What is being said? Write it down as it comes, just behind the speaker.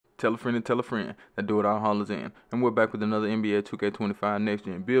tell a friend and tell a friend. That do it all hollers in. And we're back with another NBA 2K25 next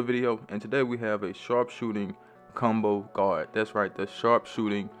gen build video. And today we have a sharpshooting combo guard. That's right, the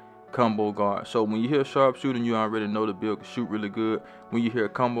sharpshooting combo guard. So when you hear sharpshooting, you already know the build can shoot really good. When you hear a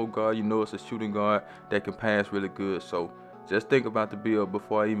combo guard, you know it's a shooting guard that can pass really good. So just think about the build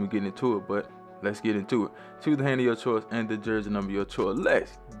before I even get into it. But let's get into it. Choose the hand of your choice and the jersey number of your choice.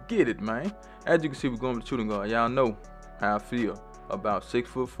 Let's get it, man. As you can see, we're going with the shooting guard. Y'all know how I feel about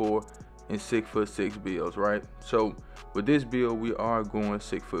 6'4" and 6'6" builds, right? So with this build, we are going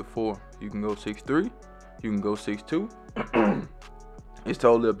 6'4". You can go 6'3", you can go 6'2". It's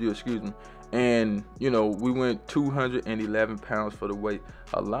totally up to you, excuse me. And you know, we went 211 pounds for the weight.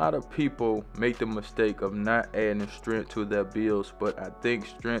 A lot of people make the mistake of not adding strength to their builds, but I think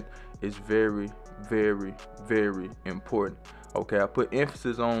strength is very, very, very important. Okay, I put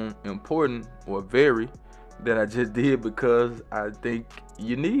emphasis on important or very that I just did because I think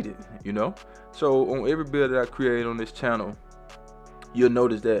you need it, you know. So on every build that I create on this channel, you'll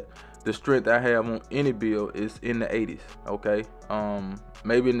notice that the strength I have on any build is in the 80s. Okay,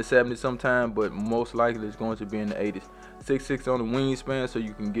 maybe in the 70s sometime, but most likely it's going to be in the 80s. 6'6" on the wingspan, so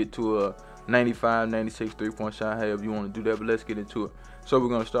you can get to a 95, 96 3-point shot, however you want to do that. But let's get into it. So we're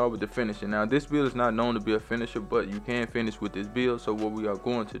going to start with the finishing. Now this build is not known to be a finisher, but you can finish with this build. So what we are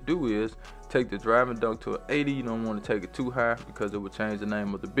going to do is take the driving dunk to an 80. You don't want to take it too high because it will change the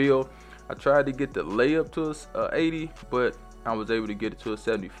name of the build. I tried to get the layup to a 80, but I was able to get it to a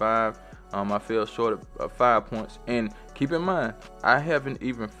 75. I fell short of 5 points. And keep in mind, I haven't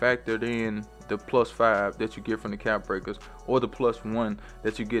even factored in the +5 that you get from the cap breakers or the +1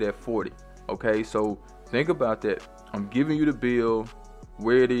 that you get at 40. Okay, so think about that. I'm giving you the build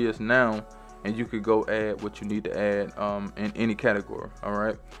where it is now, and you could go add what you need to add in any category. All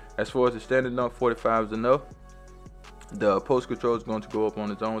right, as far as the standard dunk, 45 is enough. The post control is going to go up on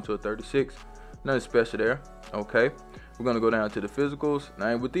its own to a 36. Nothing special there. Okay, we're gonna go down to the physicals.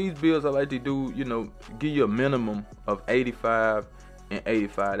 Now with these builds, I like to do, you know, give you a minimum of 85 and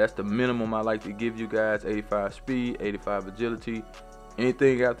 85. That's the minimum I like to give you guys. 85 speed, 85 agility.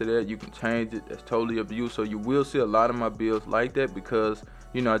 Anything after that, you can change it. That's totally up to you. So you will see a lot of my builds like that because,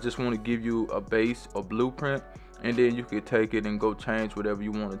 you know, I just want to give you a base, a blueprint, and then you can take it and go change whatever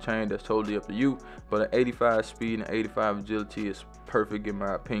you want to change. That's totally up to you. But an 85 speed and 85 agility is perfect in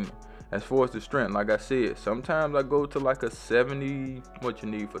my opinion. As far as the strength, like I said, sometimes I go to like a 70. What you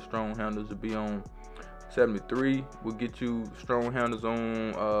need for strong handles to be on 73 will get you strong handles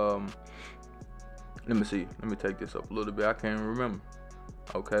on. Let me see. Let me take this up a little bit. I can't even remember.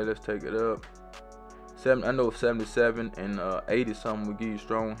 Okay, let's take it up. I know 77 and 80 something will give you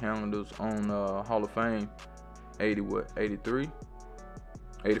strong handles on Hall of Fame. 80 what? 83,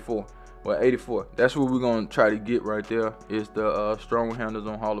 84. Well, 84. That's what we're gonna try to get right there. Is the strong handles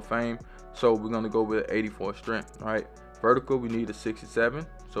on Hall of Fame. So we're gonna go with 84 strength. Right. Vertical, we need a 67.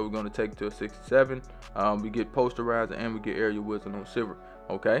 So we're gonna take it to a 67. We get posterizer and we get area wisdom on silver.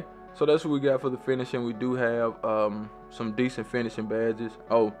 Okay. So that's what we got for the finishing. We do have some decent finishing badges.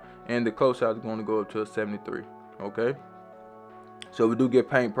 Oh, and the closeout is going to go up to a 73. Okay. So we do get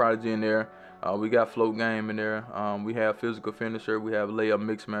paint prodigy in there. We got float game in there. We have physical finisher. We have layup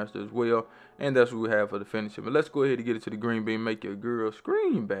mix master as well. And that's what we have for the finishing. But let's go ahead and get it to the green bean. Make your girl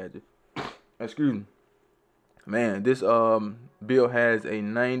scream, badger. Excuse me. Man, this build has a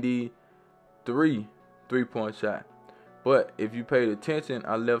 93 3-point shot. But if you paid attention,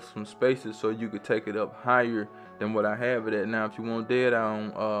 I left some spaces so you could take it up higher than what I have it at. Now, if you want dead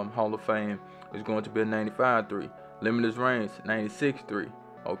on Hall of Fame, it's going to be a 95-3. Limitless range, 96-3.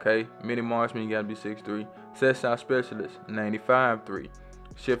 Okay, mini marksman, you gotta be 6'3". Set shot specialist, 95-3.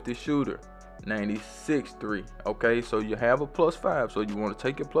 Shifty shooter, 96-3. Okay, so you have a +5. So you want to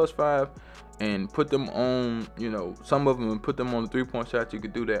take your +5 and put them on, you know, some of them and put them on the 3-point shot. You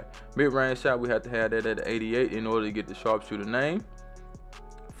could do that. Mid-range shot, we have to have that at 88 in order to get the sharpshooter name.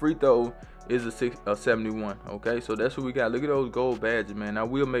 Free throw is a 71. Okay, so that's what we got. Look at those gold badges, man. I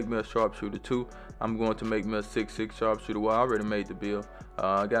will make me a sharpshooter too. I'm going to make me a 6'6" sharpshooter. Well, I already made the build.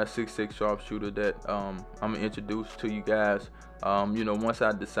 I got a 6'6" sharpshooter that I'm gonna introduce to you guys. You know, once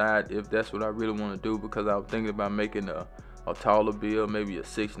I decide if that's what I really want to do, because I was thinking about making a taller build, maybe a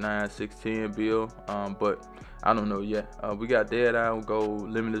 6'9", 6'10" build, but I don't know yet. We got dead eye gold,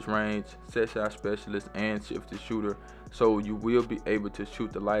 limitless range, set shot specialist, and shifted shooter. So you will be able to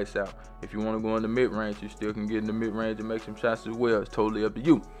shoot the lights out. If you want to go in the mid range, you still can get in the mid range and make some shots as well. It's totally up to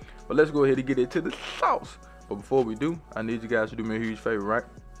you. But let's go ahead and get into the sauce. But before we do, I need you guys to do me a huge favor, right?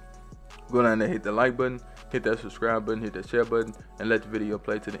 Go down there, hit the like button, hit that subscribe button, hit that share button, and let the video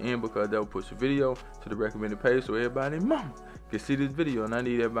play to the end, because that will push the video to the recommended page so everybody and mama can see this video. And I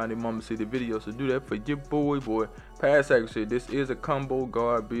need everybody and mama to see the video, so do that for your boy. Pass accuracy. This is a combo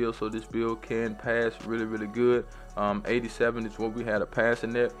guard build, so this build can pass really good. 87 is what we had a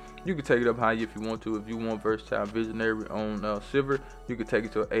passing at. You can take it up high if you want to. If you want versatile visionary on silver, you can take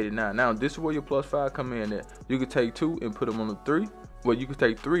it to 89. Now this is where your +5 come in at. You can take 2 and put them on the 3. Well, you can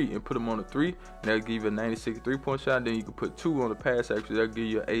take 3 and put them on the 3, and that'll give you a 96 3-point shot. Then you can put 2 on the pass accuracy, that'll give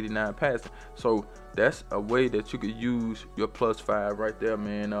you an 89 passing. So that's a way that you could use your +5 right there,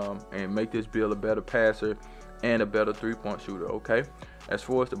 man, and make this build a better passer and a better 3-point shooter. Okay, as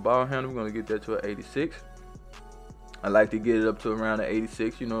far as the ball handle, we're gonna get that to an 86. I like to get it up to around an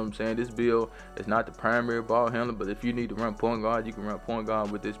 86, you know what I'm saying? This build is not the primary ball handler, but if you need to run point guard, you can run point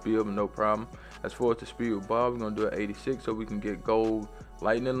guard with this build, no problem. As far as the speed with ball, we're going to do an 86 so we can get gold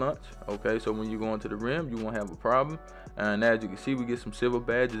lightning launch. Okay, so when you go into the rim, you won't have a problem. And as you can see, we get some silver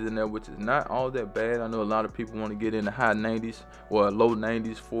badges in there, which is not all that bad. I know a lot of people want to get in the high 90s or low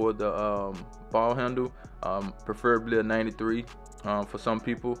 90s for the ball handle, preferably a 93. For some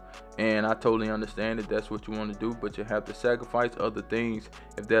people, and I totally understand if that's what you want to do, but you have to sacrifice other things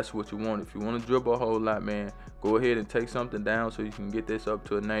if that's what you want. If you want to dribble a whole lot, man, go ahead and take something down so you can get this up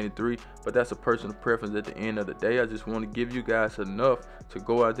to a 93, but that's a personal preference at the end of the day. I just want to give you guys enough to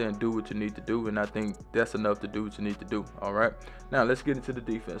go out there and do what you need to do, and I think that's enough to do what you need to do. All right, now let's get into the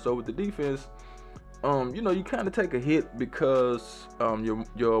defense. So with the defense, you know, you kind of take a hit because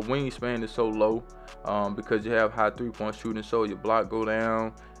your wingspan is so low, because you have high 3-point shooting, so your block go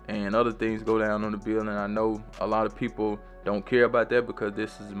down and other things go down on the build. And I know a lot of people don't care about that because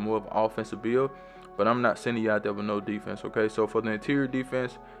this is more of an offensive build, but I'm not sending you out there with no defense. Okay, so for the interior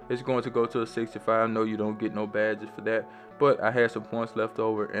defense, it's going to go to a 65. No, you don't get no badges for that, but I had some points left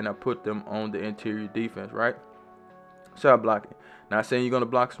over and I put them on the interior defense. Right, shot blocking. Not saying you're going to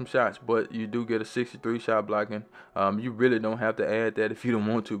block some shots, but you do get a 63 shot blocking. You really don't have to add that if you don't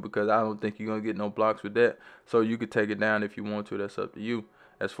want to, because I don't think you're going to get no blocks with that. So you could take it down if you want to. That's up to you.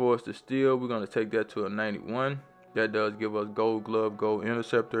 As far as the steal, we're going to take that to a 91. That does give us gold glove, gold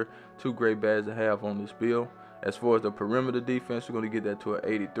interceptor, 2 great badges to have on this build. As far as the perimeter defense, we're going to get that to an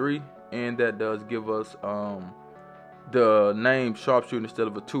 83. And that does give us the name sharpshooter instead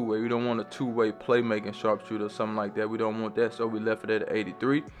of a 2-way. We don't want a 2-way playmaking sharpshooter or something like that. We don't want that, so we left it at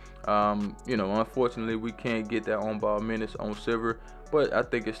 83. You know, unfortunately, we can't get that on-ball minutes on silver, but I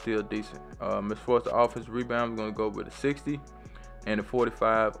think it's still decent. As far as the offensive rebound, we're going to go with a 60 and a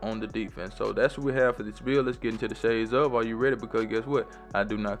 45 on the defense. So that's what we have for this build. Let's get into the shades of. Are you ready? Because guess what? I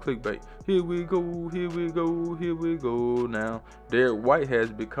do not clickbait. Here we go, here we go, here we go. Now, Derek White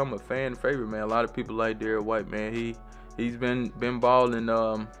has become a fan favorite, man. A lot of people like Derek White, man. He's been balling,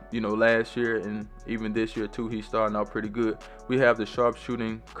 you know, last year and even this year too. He's starting out pretty good. We have the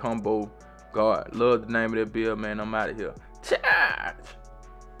sharpshooting combo guard. Love the name of that build, man. I'm out of here. Charge!